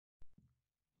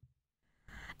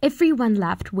Everyone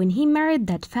laughed when he married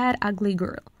that fat, ugly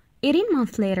girl. 18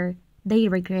 months later, they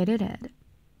regretted it.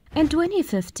 In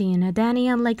 2015, Danny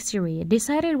and Lexi Reed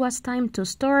decided it was time to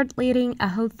start leading a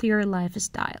healthier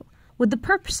lifestyle, with the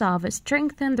purpose of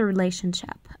strengthening the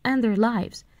relationship and their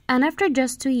lives. And after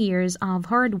just 2 years of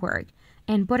hard work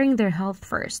and putting their health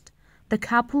first, the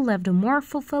couple lived a more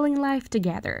fulfilling life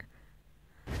together.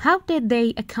 How did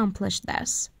they accomplish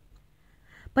this?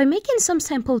 By making some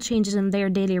simple changes in their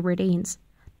daily routines.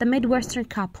 The Midwestern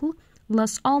couple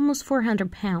lost almost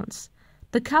 400 pounds.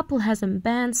 The couple hasn't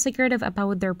been secretive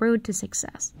about their road to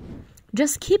success.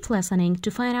 Just keep listening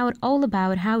to find out all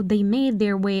about how they made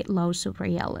their weight loss a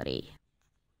reality.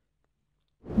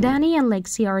 Danny and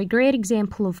Lexi are a great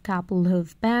example of couple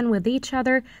who've been with each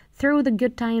other through the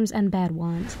good times and bad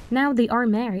ones. Now they are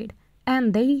married,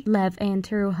 and they live in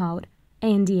Terre Haute,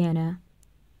 Indiana.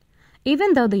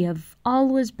 Even though they have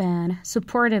always been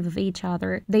supportive of each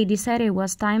other, they decided it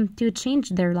was time to change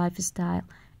their lifestyle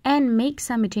and make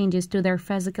some changes to their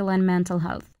physical and mental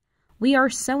health. We are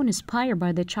so inspired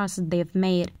by the choices they've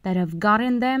made that have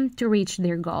gotten them to reach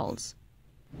their goals.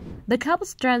 The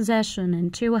couple's transition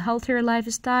into a healthier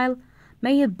lifestyle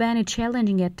may have been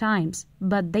challenging at times,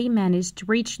 but they managed to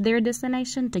reach their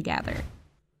destination together.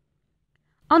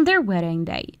 On their wedding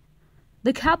day,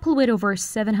 the couple weighed over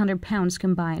 700 pounds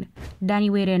combined. Danny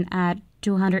weighed in at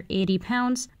 280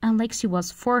 pounds and Lexi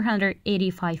was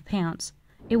 485 pounds.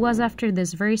 It was after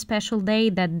this very special day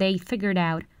that they figured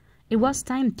out it was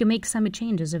time to make some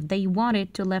changes if they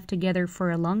wanted to live together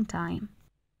for a long time.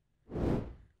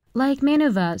 Like many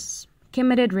of us,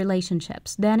 committed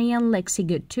relationships, Danny and Lexi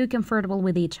got too comfortable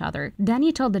with each other.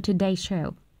 Danny told the Today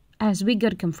Show, "As we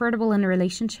got comfortable in a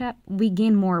relationship, we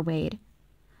gained more weight."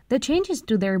 The changes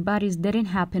to their bodies didn't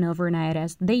happen overnight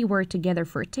as they were together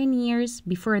for 10 years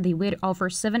before they weighed over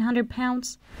 700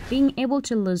 pounds. Being able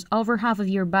to lose over half of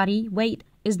your body weight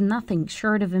is nothing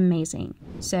short of amazing.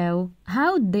 So,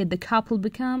 how did the couple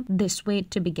become this weight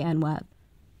to begin with?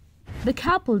 The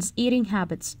couple's eating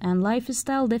habits and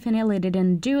lifestyle definitely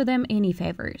didn't do them any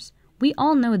favors. We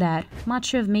all know that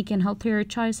much of making healthier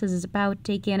choices is about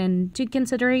taking into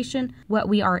consideration what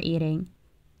we are eating.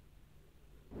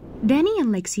 Danny and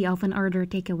Lexi often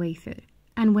ordered takeaway food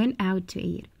and went out to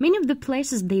eat. Many of the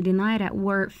places they denied at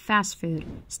were fast food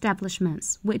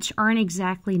establishments, which aren't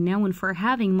exactly known for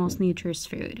having most nutritious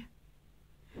food.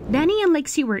 Danny and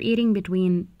Lexi were eating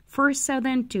between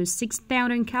 4,000 to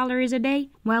 6,000 calories a day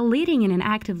while leading in an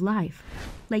active life.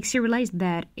 Lexi realized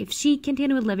that if she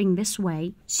continued living this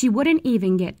way, she wouldn't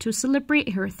even get to celebrate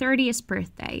her 30th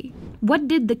birthday. What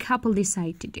did the couple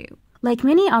decide to do? Like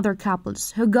many other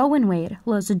couples who go in weight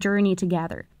lose a journey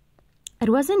together. It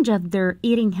wasn't just their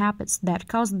eating habits that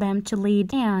caused them to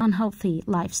lead an unhealthy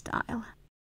lifestyle.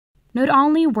 Not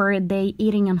only were they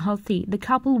eating unhealthy, the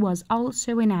couple was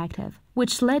also inactive,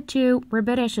 which led to a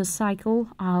repetitious cycle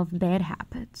of bad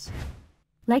habits.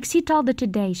 Lexi told the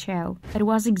Today Show it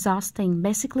was exhausting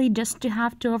basically just to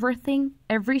have to overthink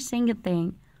every single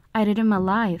thing I did in my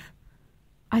life.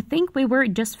 I think we were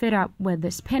just fed up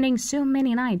with spending so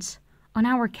many nights on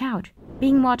our couch,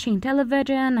 watching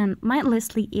television and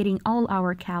mindlessly eating all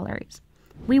our calories.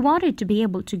 We wanted to be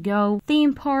able to go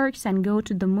theme parks and go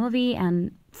to the movie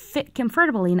and fit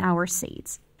comfortably in our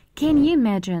seats. Can you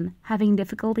imagine having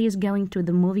difficulties going to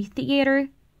the movie theater?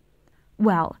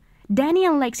 Well, Danny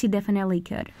and Lexi definitely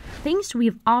could. Things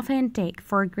we've often take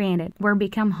for granted were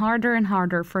become harder and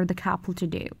harder for the couple to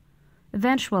do.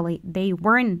 Eventually, they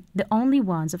weren't the only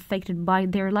ones affected by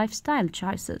their lifestyle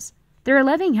choices. Their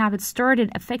living habits started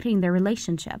affecting their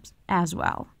relationships as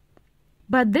well.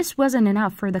 But this wasn't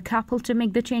enough for the couple to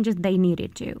make the changes they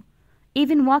needed to.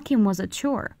 Even walking was a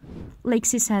chore.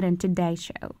 Lexi said in Today's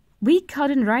Show, "We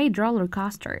couldn't ride roller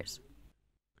coasters."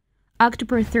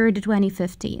 October 3rd,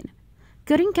 2015.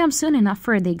 Couldn't come soon enough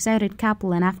for the excited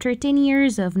couple, and after 10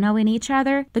 years of knowing each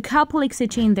other, the couple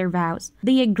exchanged their vows.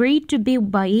 They agreed to be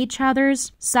by each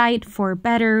other's side for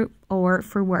better or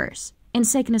for worse, in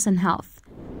sickness and health.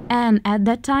 And at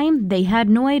that time, they had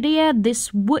no idea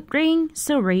this would ring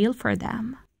so real for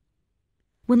them.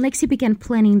 When Lexi began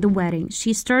planning the wedding,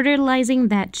 she started realizing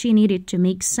that she needed to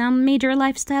make some major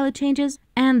lifestyle changes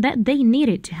and that they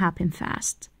needed to happen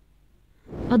fast.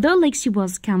 Although Lexi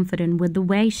was confident with the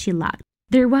way she looked,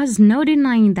 there was no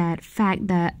denying that fact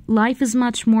that life is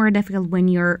much more difficult when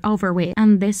you're overweight,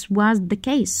 and this was the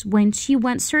case when she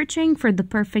went searching for the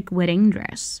perfect wedding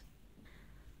dress.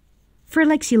 For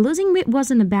Lexi, losing weight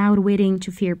wasn't about waiting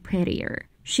to feel prettier.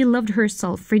 She loved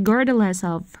herself regardless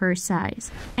of her size,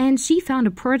 and she found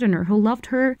a partner who loved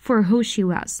her for who she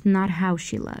was, not how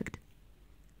she looked.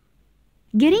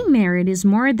 Getting married is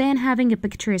more than having a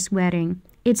picturesque wedding.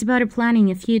 It's about planning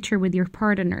a future with your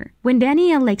partner. When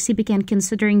Danny and Lexi began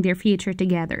considering their future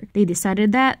together, they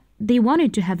decided that they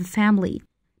wanted to have a family.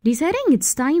 Deciding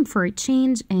it's time for a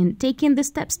change and taking the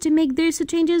steps to make those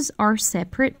changes are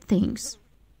separate things.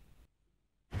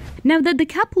 Now that the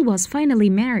couple was finally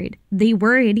married, they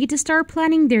were ready to start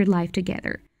planning their life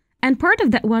together. And part of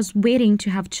that was waiting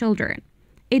to have children.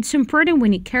 It's important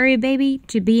when you carry a baby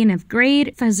to be in a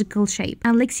great physical shape,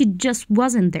 and Lexi just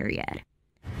wasn't there yet.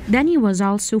 Danny was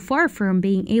also far from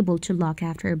being able to look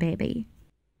after a baby.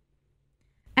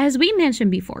 As we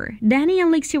mentioned before, Danny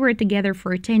and Lexi were together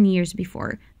for 10 years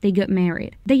before they got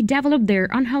married. They developed their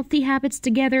unhealthy habits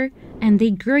together, and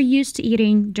they grew used to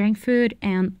eating junk food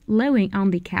and living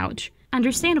on the couch.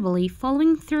 Understandably,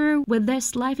 following through with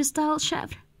this lifestyle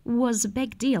shift was a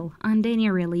big deal, and Danny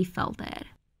really felt it.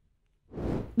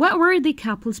 What were the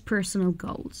couple's personal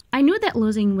goals? I knew that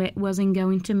losing weight wasn't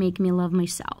going to make me love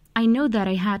myself. I know that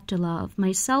I had to love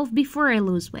myself before I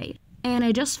lose weight. And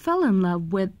I just fell in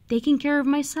love with taking care of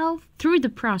myself through the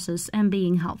process and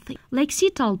being healthy.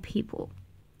 Lexi told People.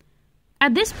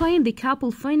 At this point, the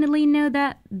couple finally knew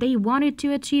that they wanted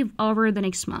to achieve over the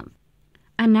next month.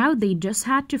 And now they just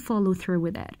had to follow through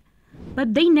with it.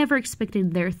 But they never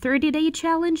expected their 30-day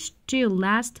challenge to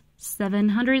last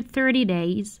 730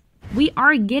 days. We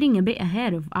are getting a bit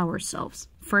ahead of ourselves.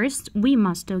 First, we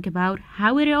must talk about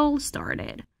how it all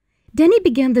started. Danny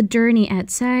began the journey at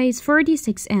size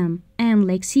 46M, and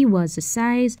Lexi was a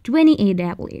size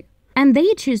 28W. And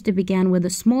they chose to begin with the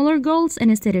smaller goals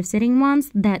instead of setting ones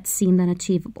that seemed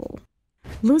unachievable.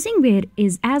 Losing weight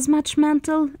is as much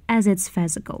mental as it's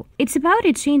physical. It's about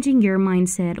changing your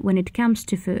mindset when it comes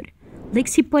to food.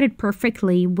 Lexi put it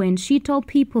perfectly when she told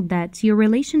People that your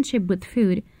relationship with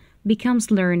food becomes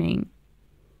learning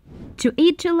to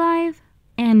eat to live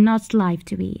and not live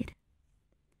to eat.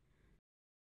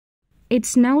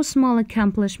 It's no small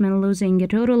accomplishment losing a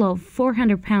total of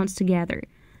 400 pounds together.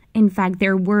 In fact,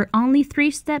 there were only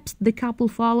 3 steps the couple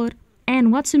followed,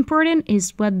 and what's important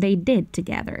is what they did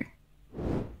together.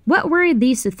 What were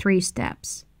these 3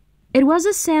 steps? It was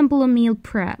a simple meal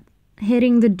prep,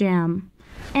 hitting the gym,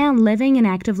 and living an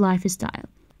active lifestyle.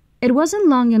 It wasn't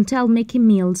long until making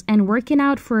meals and working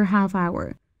out for a half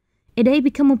hour. They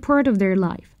became a part of their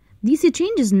life. These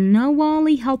changes not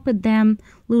only helped them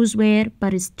lose weight,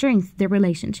 but strengthened their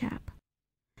relationship.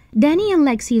 Danny and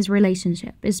Lexi's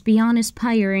relationship is beyond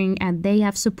inspiring, and they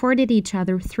have supported each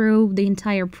other through the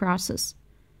entire process.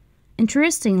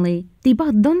 Interestingly, they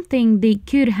both don't think they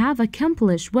could have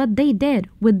accomplished what they did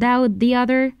without the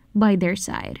other by their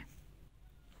side.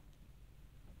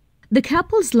 The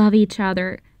couple's love each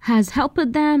other has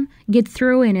helped them get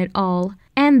through it all,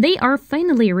 and they are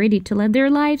finally ready to live their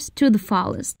lives to the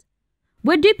fullest.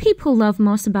 What do people love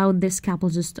most about this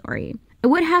couple's story? It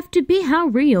would have to be how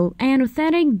real and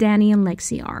authentic Danny and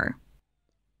Lexi are.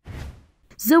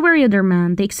 Zoe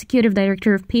Riederman, the executive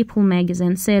director of People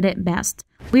magazine, said it best.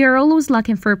 We are always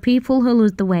looking for people who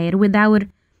lose the weight without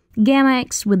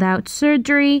gimmicks, without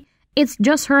surgery. It's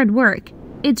just hard work.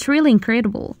 It's really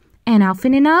incredible. And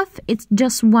often enough, it's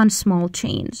just one small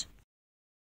change.